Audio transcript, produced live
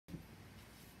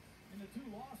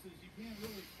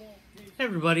Hey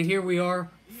everybody, here we are,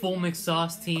 full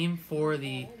McSoss team for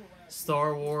the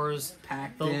Star Wars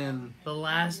Packed in. The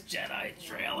Last Jedi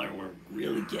trailer. We're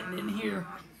really getting in here.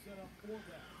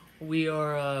 We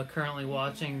are currently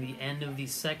watching the end of the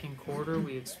second quarter.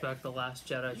 We expect the Last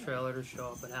Jedi trailer to show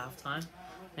up at halftime.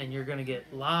 And you're going to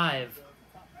get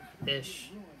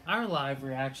live-ish, our live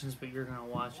reactions, but you're going to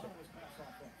watch it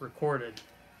recorded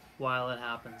while it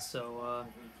happens. So,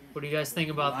 what do you guys think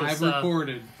about this? Live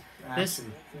recorded.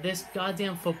 This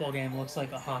goddamn football game looks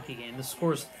like a hockey game. The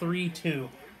score is 3-2.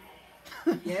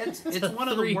 Yeah, it's one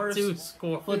of the worst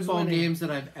football games that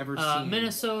I've ever seen.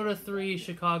 Minnesota 3,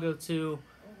 Chicago 2.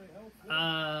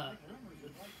 I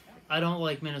don't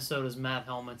like Minnesota's matte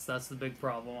helmets. That's the big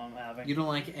problem I'm having. You don't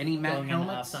like any matte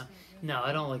helmets? No,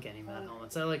 I don't like any matte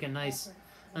helmets. I like a nice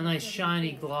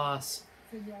shiny gloss.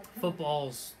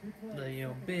 Football's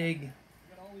big,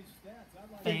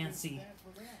 fancy.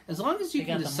 As long as you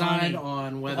can decide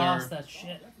on whether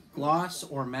gloss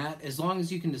or matte, as long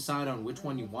as you can decide on which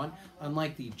one you want,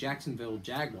 unlike the Jacksonville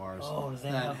Jaguars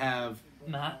that have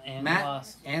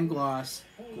matte and gloss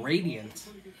gradient.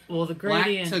 Well, the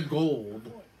gradient black to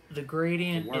gold. The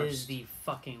gradient is the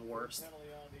fucking worst.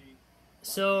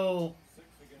 So,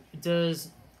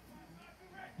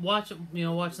 watching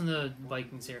the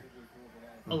Vikings here.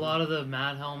 A lot of the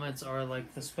matte helmets are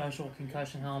like the special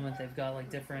concussion helmet. They've got like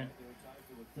different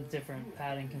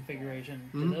padding configuration.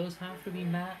 Do those have to be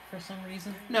matte for some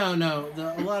reason? No.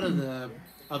 A lot of the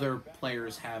other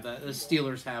players have that. The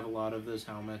Steelers have a lot of those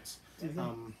helmets. Do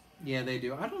they? Yeah, they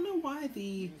do. I don't know why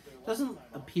doesn't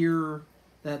appear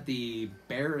that the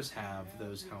Bears have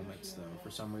those helmets though for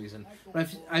some reason.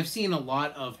 But I've seen a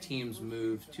lot of teams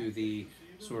move to the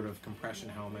sort of compression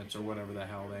helmets or whatever the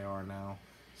hell they are now.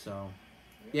 So,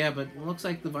 yeah, but it looks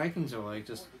like the Vikings are like,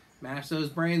 just mash those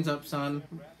brains up, son.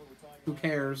 Who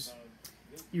cares?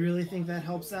 You really think that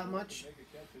helps that much?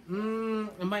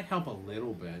 It might help a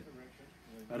little bit.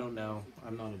 I don't know.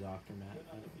 I'm not a doctor, Matt.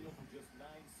 I don't know.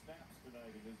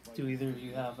 Do either of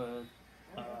you have a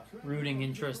rooting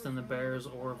interest in the Bears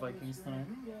or Vikings tonight?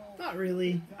 Not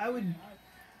really.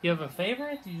 You have a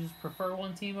favorite? Do you just prefer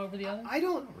one team over the other? I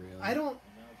don't.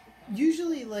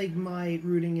 Usually, like, my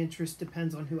rooting interest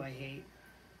depends on who I hate.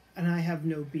 And I have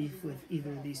no beef with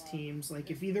either of these teams. Like,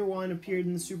 if either one appeared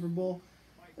in the Super Bowl,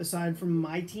 aside from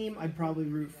my team, I'd probably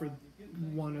root for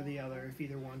one or the other if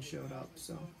either one showed up.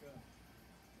 So,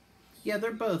 yeah,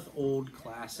 they're both old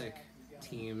classic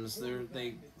teams.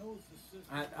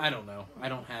 I don't know. I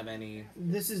don't have any.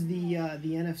 This is the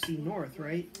NFC North,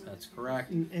 right? That's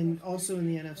correct. And also in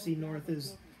the NFC North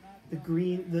is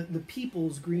the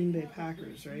People's Green Bay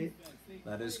Packers, right?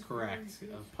 That is correct.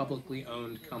 A publicly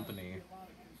owned company.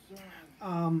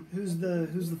 Who's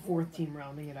the fourth team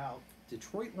rounding it out?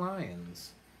 Detroit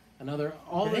Lions. Did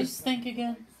they stink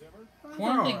again?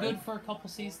 Weren't they good for a couple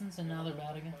seasons and now they're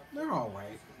bad again? They're all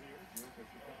right.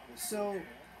 So,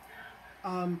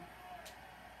 I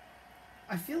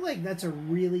feel like that's a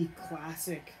really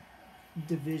classic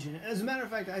division. As a matter of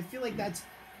fact, I feel like that's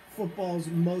football's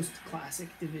most classic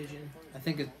division. I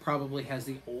think it probably has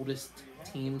the oldest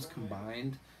teams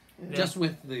combined. Yeah. Just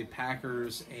with the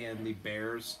Packers and the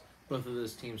Bears. Both of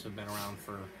those teams have been around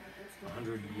for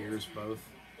 100 years, both.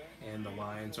 And the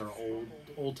Lions are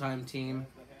old-time team.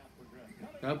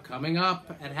 Coming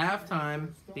up at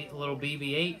halftime. A little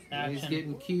BB-8 action. He's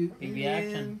getting cute. BB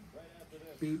action.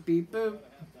 Beep, beep, boop.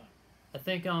 I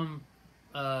think I'm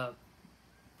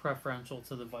preferential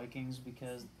to the Vikings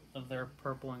because of their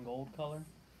purple and gold color.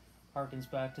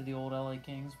 Harkens back to the old LA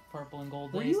Kings, purple and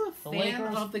gold days. Were you a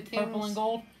fan of the Kings? Purple and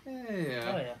gold? Yeah.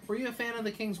 Oh, yeah. Were you a fan of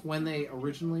the Kings when they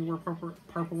originally were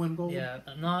purple and gold? Yeah,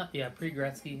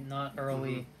 pre-Gretzky, not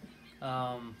early,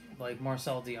 like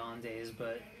Marcel Dion days,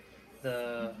 but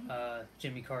the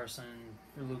Jimmy Carson,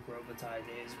 Luc Robitaille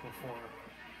days before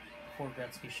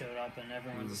Gretzky showed up and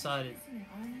everyone decided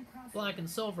black and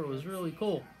silver was really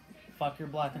cool. Fuck your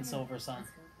black and silver, son.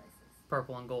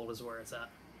 Purple and gold is where it's at.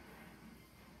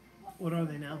 What are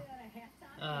they now?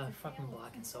 Fucking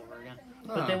black and silver again.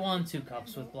 But they won 2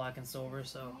 cups with black and silver,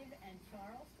 so...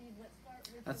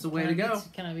 That's the way to go.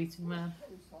 Can I be too mad?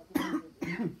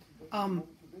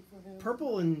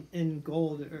 Purple and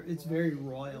gold, it's very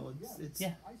royal. It's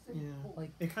yeah.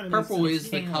 Like it kind of purple is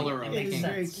the color of the Kings. It is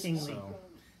very kingly.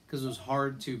 Because it was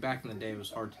hard to, back in the day, it was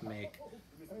hard to make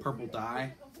purple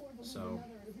dye. So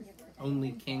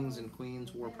only kings and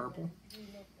queens wore purple.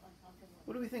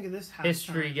 What do we think of this halftime?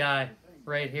 History guy,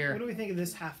 right here. What do we think of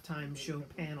this halftime show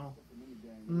panel?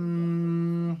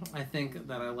 I think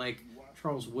that I like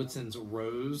Charles Woodson's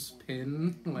rose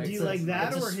pin. Like, Do you like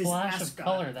that it's or a his splash ascot? of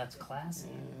color. That's classy.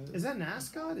 Is that an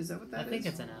ascot? Is that what that is? I think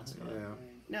it's an ascot. Yeah.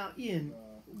 Now, Ian,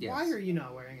 Yes. why are you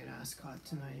not wearing an ascot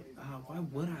tonight? Why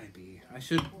would I be? I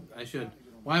should.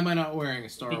 Why am I not wearing a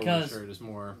Star Wars Because- shirt? Is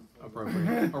more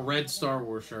appropriate. A red Star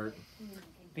Wars shirt.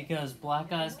 Because black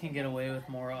guys can get away with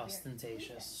more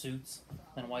ostentatious suits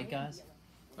than white guys,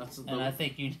 That's the, and I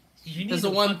think you need That's to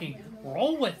the one- fucking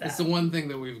roll with that. it's the one thing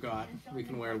that we've got. We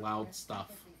can wear loud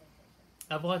stuff.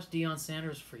 I've watched Deion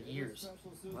Sanders for years.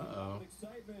 Uh-oh.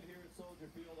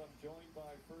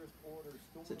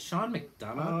 Is it Sean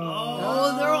McDonough?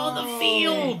 Oh, they're on the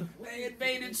field. They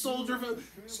invaded Soldier Field.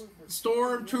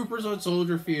 Stormtroopers on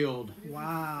Soldier Field.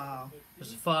 Wow.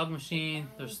 There's a fog machine.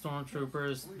 There's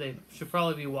stormtroopers. They should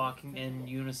probably be walking in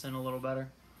unison a little better.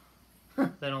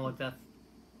 They don't look that.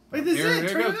 Wait, this Here- is it.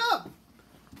 here Turn goes. it up.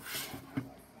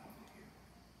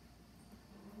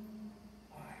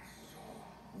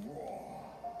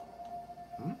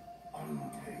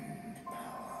 Untamed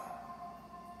power.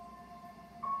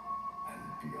 And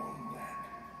beyond that,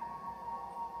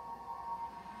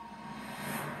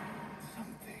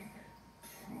 something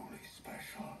truly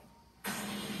special.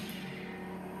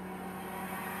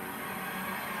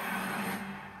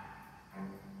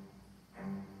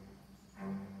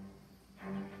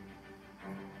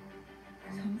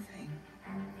 Something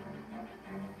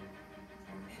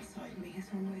inside me has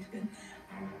always been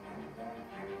there.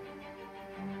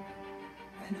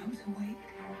 When I was awake,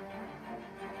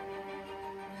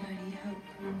 and I need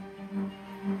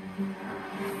hope.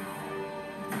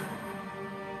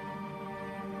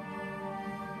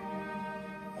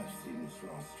 I've seen this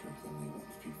raw strength only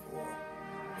once before.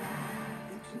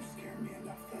 It didn't scare me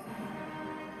enough then.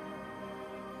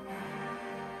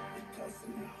 It does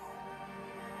now.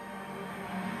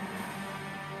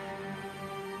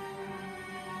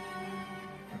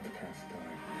 Let the past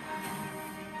die.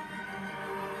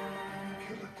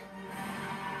 Kill it.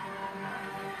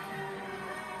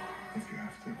 If you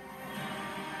have to.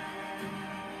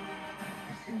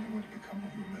 It's the only way to become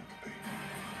what you were meant to be.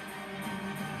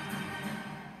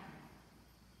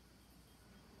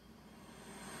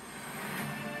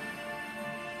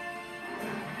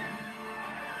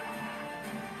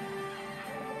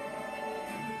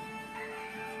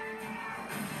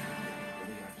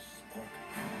 We have a spark.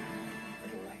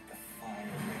 It'll light the fire.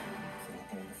 It'll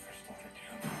burn the first order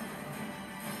down.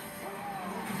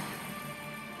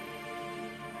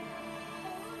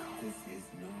 This is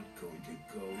not going to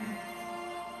go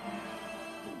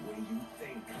the way you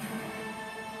think.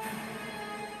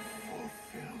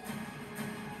 Fulfill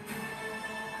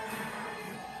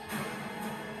your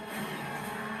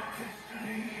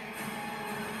destiny.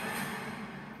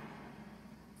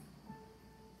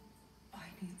 I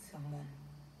need someone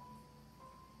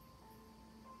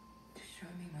to show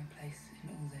me my place in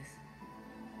all this.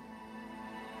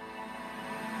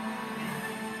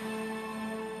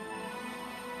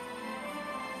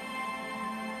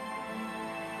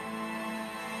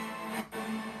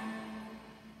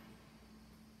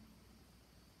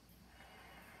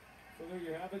 So there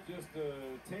you have it, just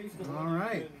a taste of All what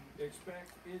right. you can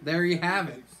expect in There you December. have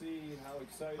it. See how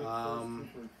excited Um,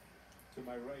 Trooper to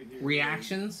my right here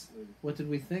Reactions? is. What did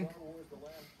we think? Star Wars: The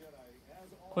Last Jedi has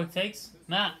all Quick takes,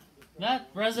 Matt,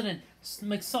 resident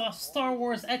McSoss Star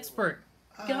Wars expert.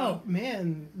 Go.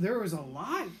 Man, there was a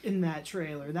lot in that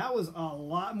trailer. That was a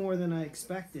lot more than I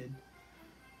expected.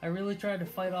 I really tried to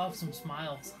fight off some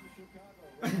smiles.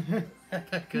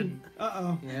 I couldn't.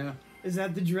 Uh-oh. Yeah. Is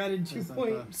that the dreaded Is that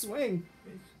 2-point the- swing?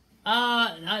 No,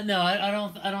 I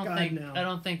don't God, think. no. I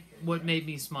don't think what made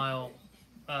me smile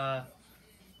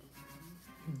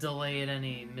delayed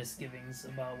any misgivings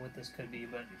about what this could be.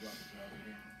 But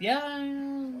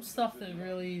yeah, stuff that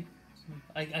really,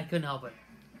 I couldn't help it.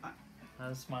 I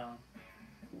was smiling.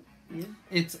 Yeah.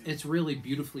 It's really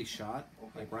beautifully shot.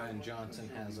 Like Ryan Johnson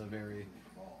has a very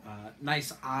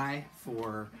nice eye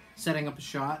for setting up a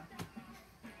shot.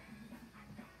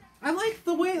 I like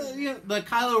the way the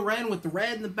Kylo Ren with the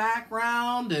red in the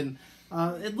background, and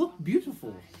it looked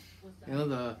beautiful. You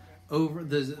know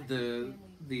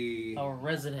the Our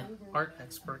resident art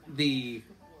expert. the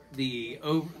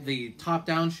top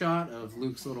down shot of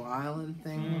Luke's little island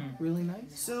thing looked really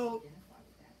nice. So,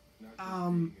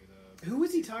 who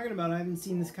was he talking about? I haven't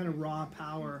seen this kind of raw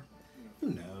power. Who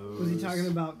knows? Was he talking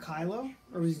about Kylo?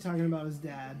 Or was he talking about his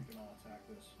dad?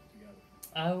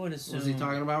 I would assume. Was he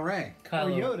talking about Rey?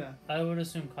 Kylo, Or Yoda? I would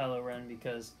assume Kylo Ren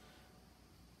because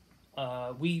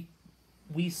we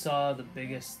saw the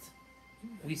biggest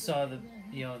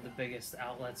biggest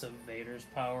outlets of Vader's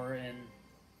power in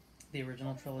the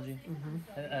original trilogy.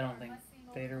 Mm-hmm. I don't think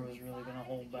Vader was really going to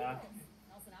hold back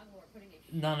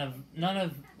none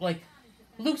of like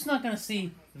Luke's not gonna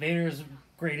see Vader's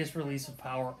greatest release of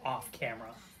power off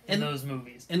camera in those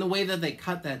movies. And the way that they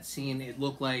cut that scene, it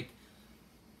looked like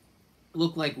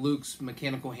Luke's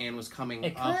mechanical hand was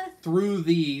coming up through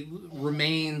the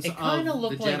remains of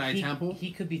the Jedi Temple.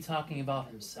 He could be talking about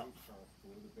himself.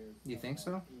 You think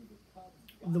so?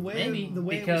 The way it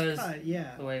was cut,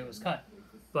 yeah. The way it was cut.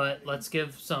 But let's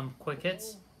give some quick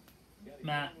hits.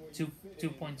 Matt, 2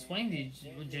 point swing.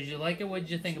 Did you like it? What did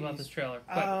you think about this trailer?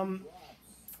 Quick.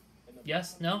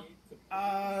 Yes? No?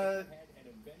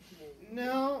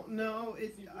 No.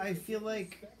 I feel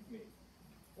like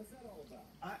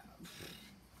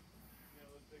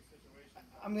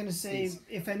I'm gonna say,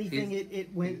 if anything,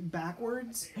 it went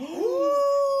backwards.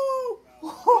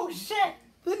 Oh shit!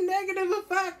 The negative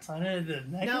effect.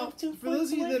 Now, for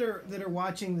those of you that are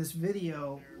watching this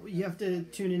video, you have to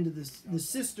tune into the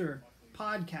sister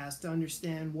podcast to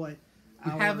understand what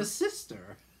you have a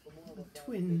sister, a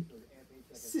twin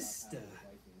sister.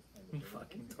 You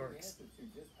fucking dorks.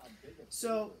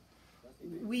 So,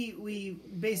 we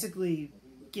basically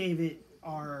gave it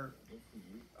our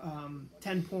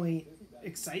 10-point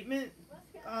excitement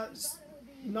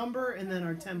number, and then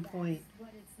our 10-point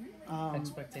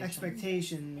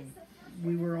expectation.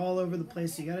 We were all over the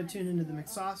place, so you got to tune into the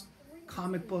McSoss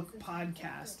Comic Book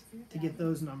Podcast to get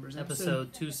those numbers.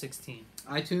 Episode 216.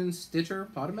 iTunes, Stitcher,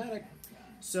 Podomatic.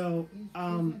 So,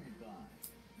 I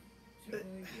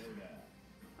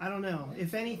don't know.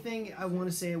 If anything, I want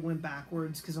to say it went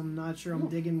backwards because I'm not sure I'm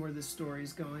digging where the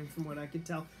story's going from what I could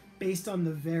tell, based on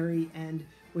the very end,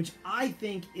 which I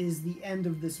think is the end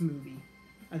of this movie.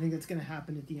 I think that's going to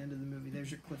happen at the end of the movie.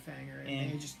 There's your cliffhanger,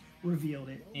 and they just revealed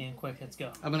it. And quick, let's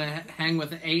go. I'm going to hang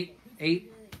with an 8.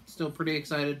 8. Still pretty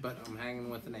excited, but I'm hanging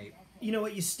with an 8. You know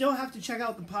what? You still have to check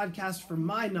out the podcast for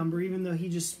my number, even though he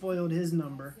just spoiled his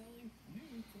number.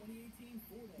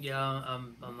 Yeah,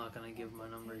 I'm not going to give my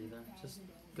number either. Just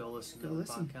go listen to the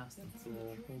podcast. It's a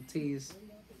little tease.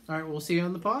 All right, we'll see you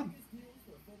on the pod.